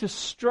need to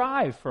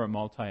strive for a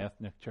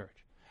multi-ethnic church.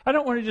 I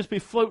don't want to just be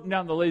floating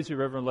down the lazy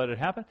river and let it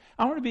happen.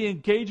 I want to be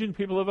engaging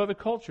people of other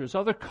cultures,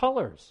 other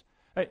colors.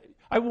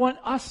 I want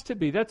us to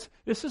be. This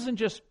isn't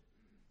just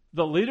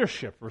the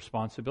leadership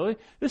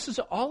responsibility. This is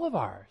all of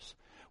ours.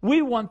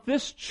 We want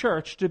this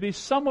church to be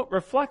somewhat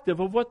reflective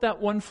of what that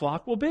one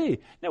flock will be.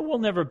 Now, we'll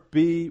never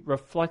be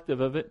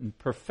reflective of it in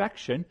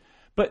perfection,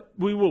 but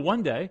we will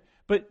one day.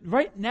 But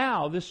right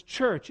now, this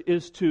church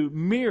is to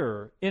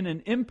mirror in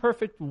an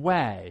imperfect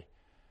way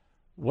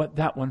what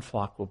that one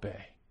flock will be.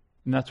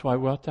 And that's why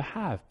we ought to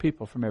have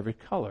people from every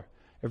color,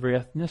 every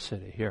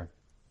ethnicity here.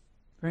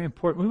 Very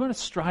important. We want to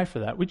strive for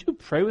that. Would you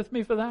pray with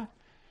me for that?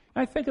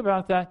 I think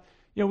about that.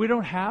 We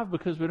don't have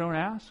because we don't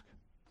ask.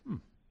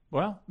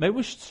 Well, maybe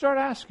we should start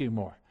asking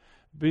more.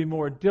 Be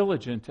more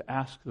diligent to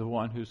ask the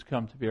one who's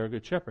come to be our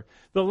good shepherd.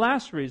 The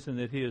last reason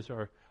that he is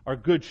our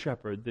good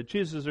shepherd, that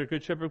Jesus is our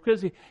good shepherd,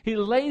 because he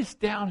lays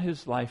down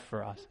his life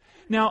for us.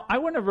 Now, I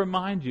want to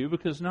remind you,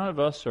 because none of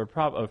us, or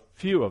a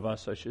few of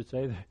us, I should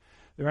say,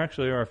 there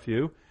actually are a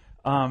few,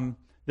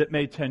 that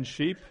may tend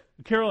sheep.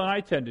 Carol and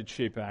I tended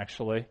sheep,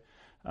 actually,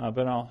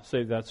 but I'll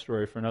save that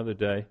story for another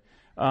day,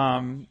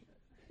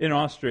 in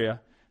Austria.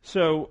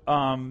 So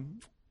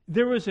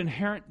there was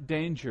inherent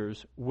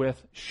dangers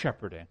with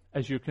shepherding,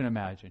 as you can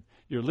imagine.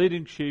 You're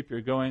leading sheep,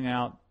 you're going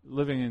out,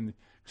 living in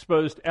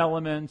exposed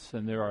elements,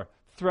 and there are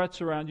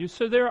threats around you.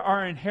 So there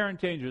are inherent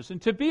dangers.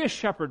 And to be a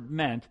shepherd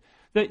meant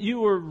that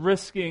you were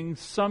risking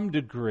some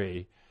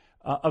degree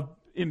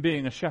in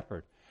being a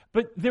shepherd.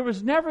 But there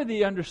was never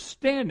the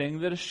understanding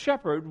that a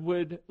shepherd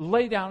would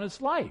lay down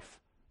his life.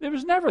 There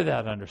was never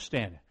that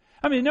understanding.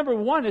 I mean, number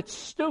one, it's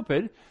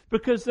stupid,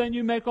 because then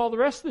you make all the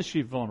rest of the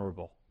sheep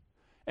vulnerable.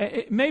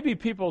 Maybe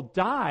people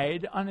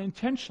died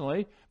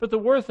unintentionally, but the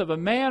worth of a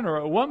man or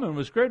a woman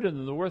was greater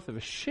than the worth of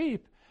a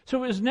sheep.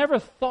 So it was never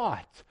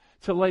thought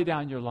to lay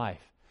down your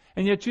life.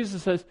 And yet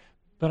Jesus says,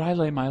 but I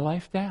lay my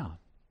life down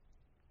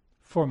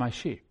for my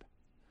sheep.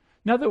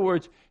 In other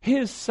words,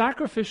 his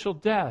sacrificial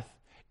death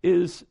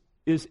is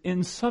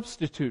in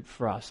substitute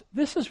for us.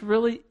 This is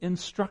really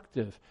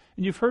instructive.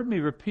 And you've heard me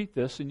repeat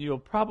this, and you'll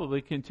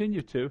probably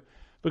continue to,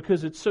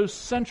 because it's so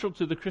central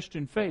to the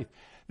Christian faith.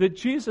 That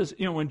Jesus,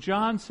 when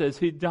John says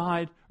he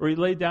died or he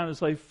laid down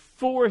his life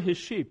for his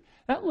sheep,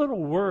 that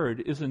little word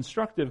is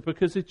instructive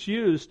because it's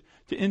used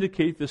to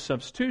indicate the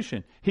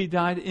substitution. He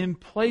died in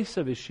place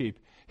of his sheep.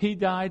 He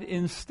died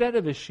instead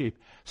of his sheep.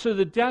 So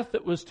the death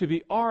that was to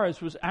be ours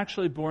was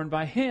actually borne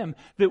by him,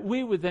 that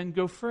we would then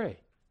go free.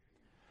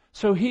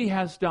 So he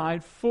has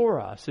died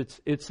for us.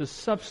 It's a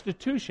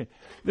substitution.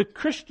 The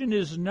Christian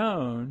is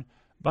known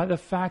by the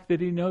fact that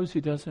he knows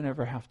he doesn't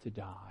ever have to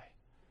die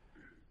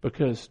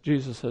because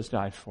Jesus has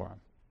died for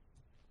him.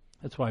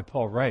 That's why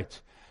Paul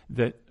writes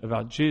that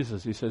about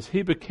Jesus. He says,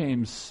 he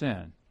became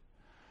sin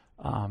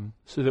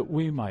so that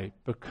we might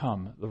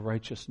become the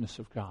righteousness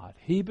of God.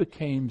 He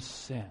became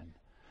sin.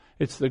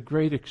 It's the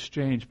great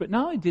exchange. But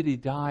not only did he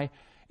die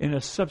in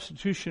a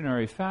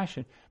substitutionary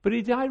fashion, but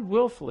he died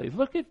willfully.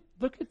 Look at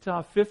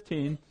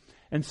 15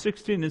 and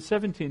 16 and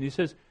 17. He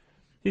says,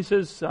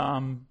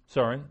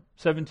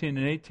 17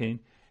 and 18.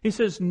 He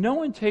says, no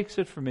one takes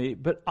it from me,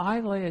 but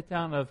I lay it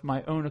down of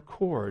my own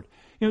accord.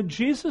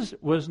 Jesus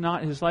was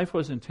not, his life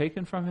wasn't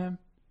taken from him.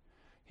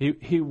 He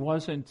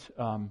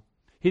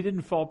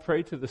didn't fall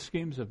prey to the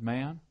schemes of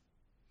man.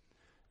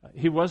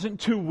 He wasn't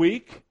too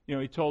weak.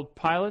 He told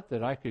Pilate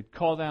that I could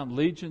call down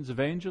legions of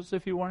angels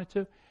if he wanted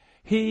to.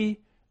 He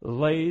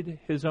laid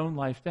his own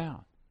life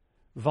down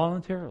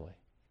voluntarily.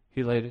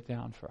 He laid it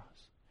down for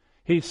us.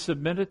 He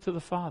submitted to the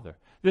Father.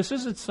 This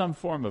isn't some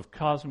form of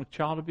cosmic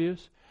child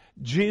abuse.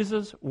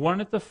 Jesus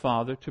wanted the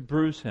Father to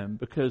bruise him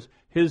because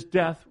his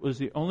death was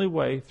the only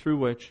way through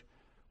which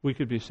we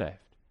could be saved.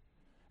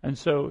 And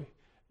so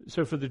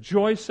for the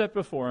joy set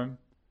before him,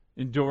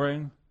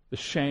 enduring the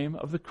shame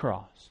of the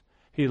cross,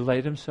 he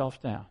laid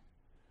himself down.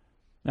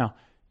 Now,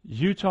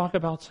 you talk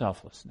about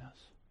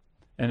selflessness.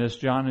 And as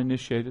John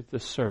initiated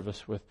this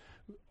service with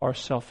our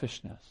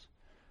selfishness,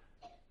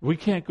 we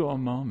can't go a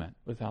moment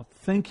without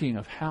thinking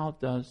of how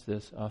does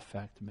this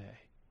affect me.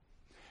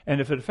 And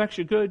if it affects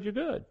you good, you're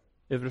good.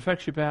 If it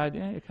affects you bad,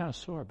 you're kind of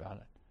sore about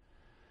it.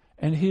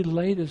 And he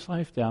laid his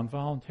life down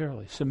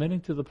voluntarily,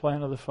 submitting to the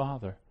plan of the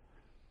Father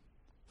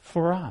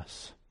for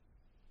us.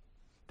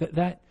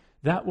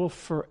 That will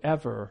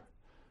forever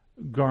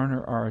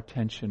garner our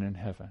attention in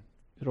heaven.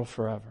 It'll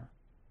forever.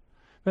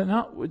 But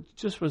not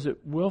just was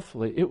it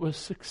willfully, it was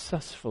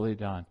successfully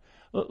done.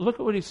 Look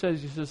at what he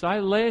says. He says, I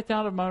lay it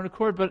down of my own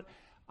accord, but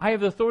I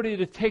have the authority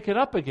to take it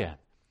up again.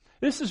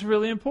 This is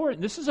really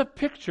important. This is a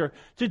picture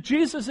to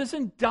Jesus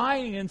isn't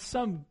dying in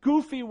some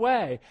goofy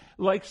way,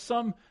 like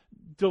some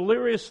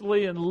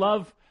deliriously in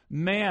love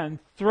man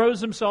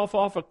throws himself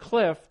off a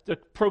cliff to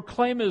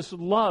proclaim his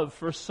love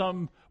for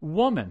some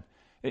woman.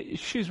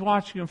 She's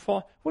watching him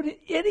fall. What an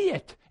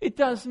idiot. It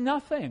does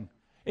nothing.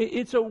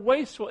 It's a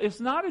wasteful, it's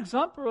not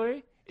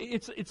exemplary.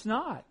 It's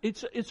not.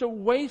 It's a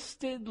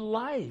wasted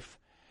life.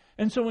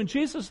 And so when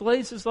Jesus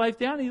lays his life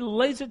down, he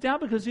lays it down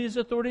because he has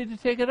authority to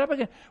take it up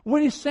again.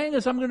 What he's saying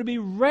is, I'm going to be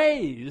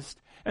raised,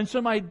 and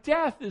so my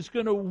death is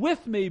going to,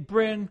 with me,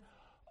 bring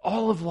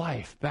all of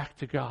life back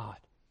to God.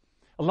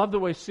 I love the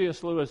way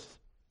C.S. Lewis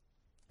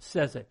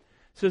says it.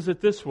 He says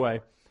it this way.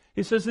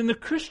 He says, in the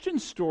Christian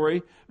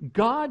story,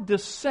 God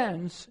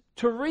descends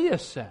to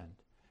reascend.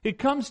 He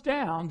comes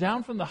down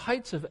from the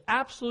heights of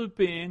absolute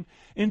being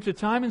into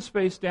time and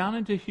space, down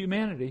into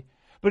humanity,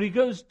 but he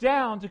goes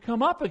down to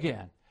come up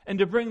again and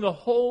to bring the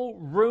whole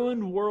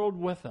ruined world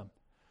with him.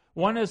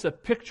 One is a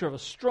picture of a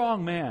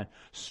strong man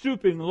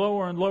stooping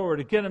lower and lower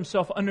to get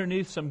himself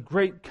underneath some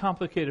great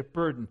complicated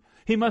burden.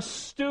 He must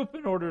stoop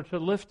in order to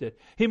lift it.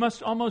 He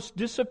must almost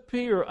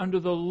disappear under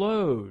the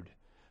load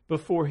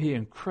before he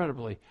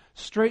incredibly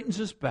straightens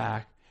his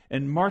back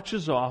and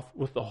marches off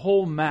with the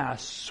whole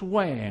mass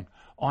swaying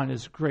on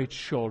his great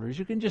shoulders.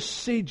 You can just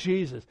see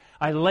Jesus.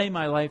 I lay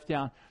my life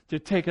down to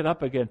take it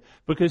up again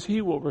because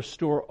he will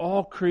restore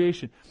all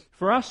creation.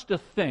 For us to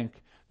think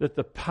that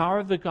the power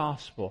of the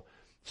gospel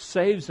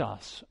saves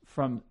us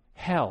from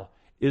hell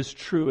is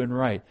true and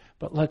right.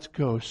 But let's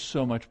go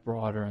so much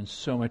broader and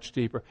so much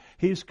deeper.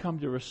 He's come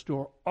to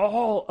restore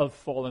all of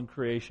fallen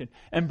creation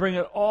and bring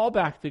it all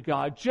back to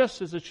God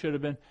just as it should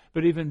have been,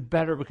 but even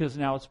better because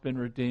now it's been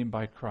redeemed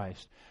by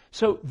Christ.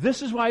 So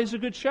this is why he's a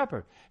good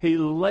shepherd. He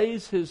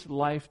lays his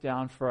life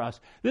down for us.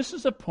 This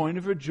is a point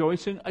of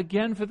rejoicing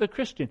again for the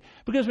Christian.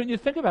 Because when you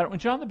think about it, when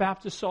John the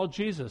Baptist saw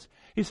Jesus,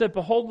 he said,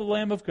 behold the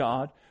Lamb of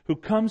God who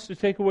comes to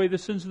take away the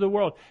sins of the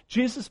world.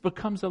 Jesus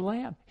becomes a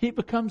lamb. He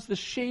becomes the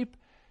sheep,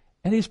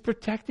 and he's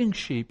protecting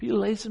sheep. He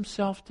lays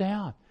himself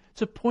down.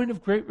 It's a point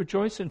of great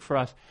rejoicing for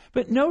us.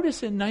 But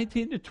notice in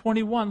 19 to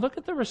 21, look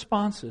at the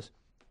responses.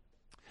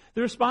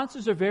 The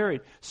responses are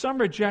varied. Some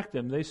reject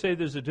him. They say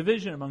there's a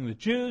division among the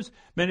Jews.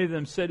 Many of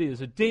them said he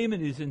is a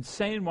demon. He's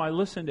insane. Why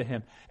listen to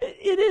him?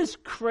 It is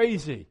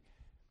crazy.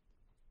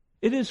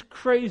 It is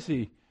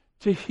crazy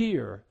to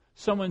hear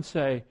someone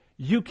say,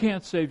 you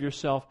can't save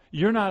yourself,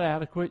 you're not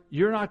adequate,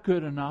 you're not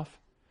good enough,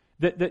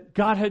 that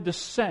God had to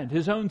send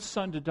His own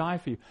Son to die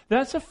for you.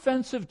 That's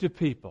offensive to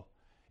people.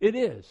 It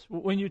is.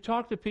 When you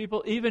talk to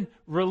people, even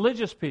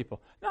religious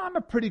people, no, I'm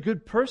a pretty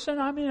good person.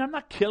 I mean, I'm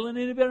not killing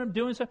anybody. I'm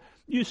doing stuff.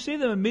 You see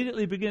them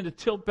immediately begin to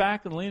tilt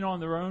back and lean on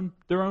their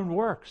own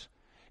works.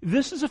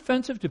 This is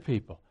offensive to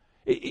people.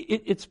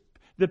 It's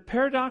the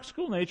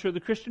paradoxical nature of the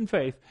Christian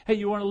faith. Hey,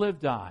 you want to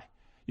live, die.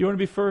 You want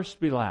to be first,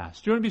 be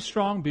last. You want to be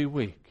strong, be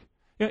weak.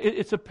 You know,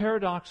 it's a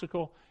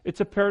paradoxical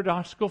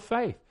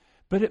faith,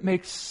 but it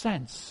makes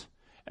sense.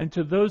 And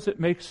to those that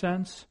make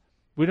sense,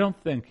 we don't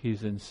think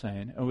he's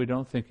insane, and we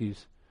don't think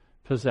he's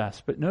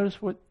possessed. But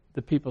notice what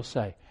the people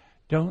say.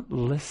 Don't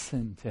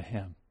listen to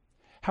him.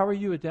 How are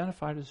you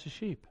identified as a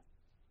sheep?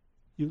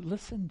 You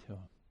listen to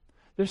him.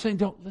 They're saying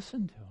don't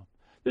listen to him.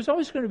 There's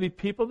always going to be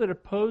people that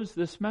oppose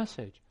this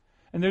message,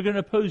 and they're going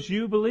to oppose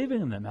you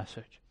believing in the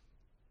message.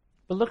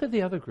 But look at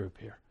the other group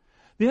here.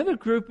 The other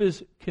group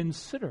is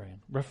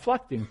considering,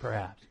 reflecting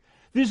perhaps.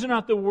 These are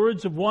not the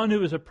words of one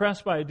who is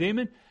oppressed by a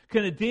demon.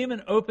 Can a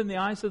demon open the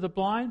eyes of the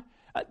blind?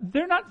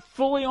 They're not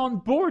fully on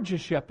board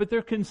just yet, but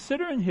they're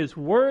considering his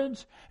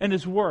words and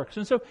his works.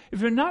 And so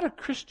if you're not a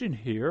Christian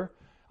here,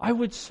 I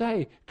would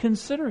say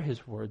consider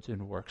his words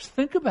and works.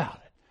 Think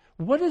about it.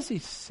 What does he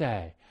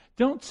say?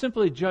 Don't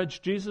simply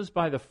judge Jesus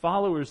by the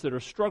followers that are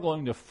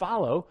struggling to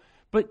follow,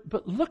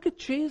 but look at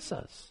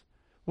Jesus.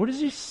 What does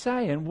he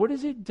say and what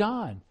has he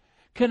done?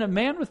 Can a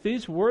man with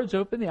these words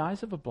open the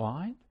eyes of a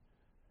blind?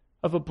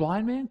 Of a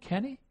blind man,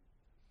 can he?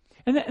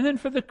 And then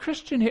for the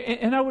Christian here,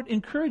 and I would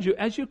encourage you,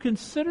 as you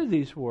consider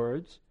these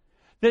words,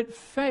 that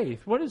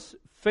faith, what does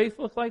faith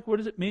look like? What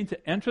does it mean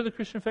to enter the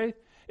Christian faith?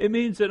 It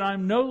means that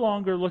I'm no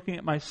longer looking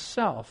at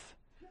myself,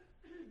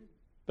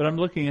 but I'm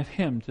looking at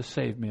him to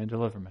save me and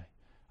deliver me.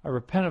 I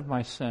repent of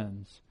my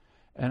sins,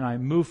 and I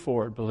move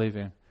forward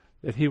believing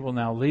that he will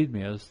now lead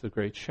me as the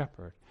great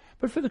shepherd.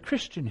 But for the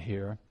Christian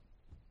here,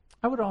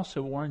 I would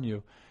also warn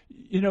you,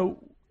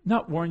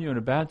 not warn you in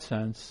a bad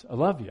sense, I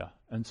love you.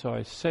 And so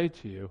I say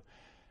to you,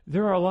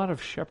 there are a lot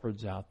of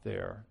shepherds out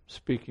there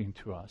speaking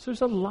to us.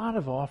 There's a lot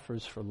of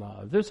offers for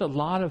love. There's a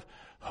lot of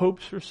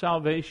hopes for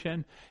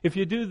salvation. If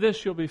you do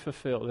this, you'll be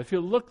fulfilled. If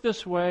you look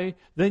this way,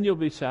 then you'll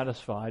be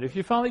satisfied. If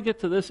you finally get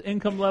to this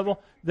income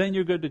level, then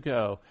you're good to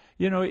go.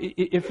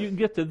 If you can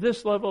get to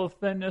this level of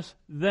thinness,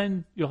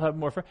 then you'll have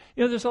more friends.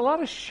 There's a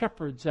lot of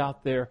shepherds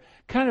out there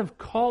kind of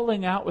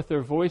calling out with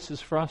their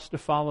voices for us to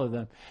follow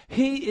them.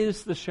 He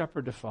is the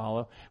shepherd to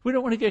follow. We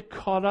don't want to get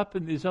caught up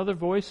in these other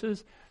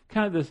voices,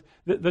 kind of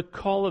the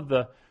call of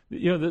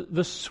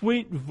the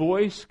sweet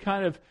voice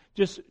kind of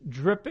just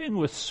dripping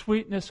with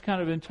sweetness,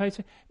 kind of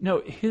enticing.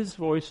 No, his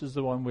voice is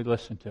the one we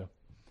listen to.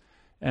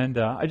 And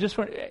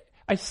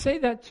I say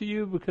that to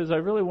you because I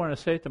really want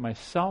to say it to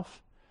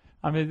myself.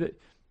 I mean,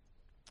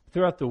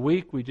 throughout the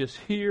week we just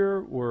hear,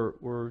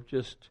 we're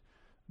just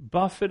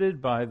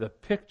buffeted by the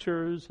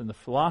pictures and the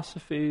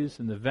philosophies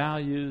and the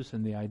values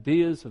and the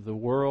ideas of the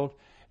world,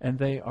 and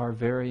they are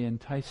very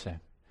enticing.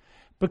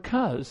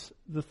 Because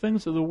the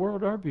things of the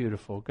world are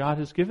beautiful. God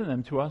has given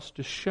them to us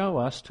to show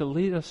us, to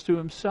lead us to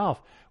himself.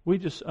 We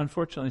just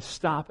unfortunately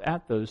stop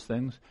at those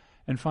things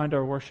and find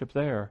our worship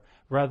there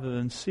rather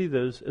than see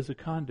those as a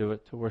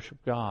conduit to worship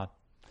God.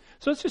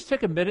 So let's just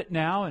take a minute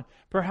now and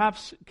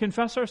perhaps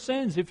confess our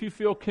sins if you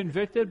feel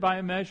convicted by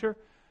a measure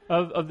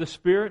of the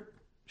Spirit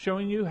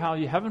showing you how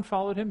you haven't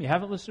followed him, you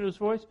haven't listened to his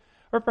voice.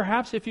 Or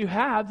perhaps if you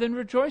have, then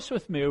rejoice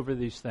with me over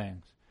these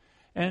things.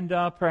 And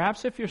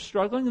perhaps if you're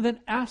struggling, then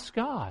ask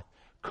God.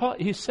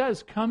 He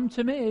says, come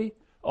to me,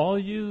 all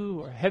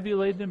you are heavy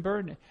laden and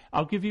burdened.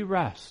 I'll give you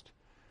rest.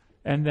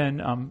 And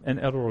then, and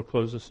Edward will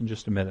close us in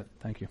just a minute.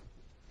 Thank you.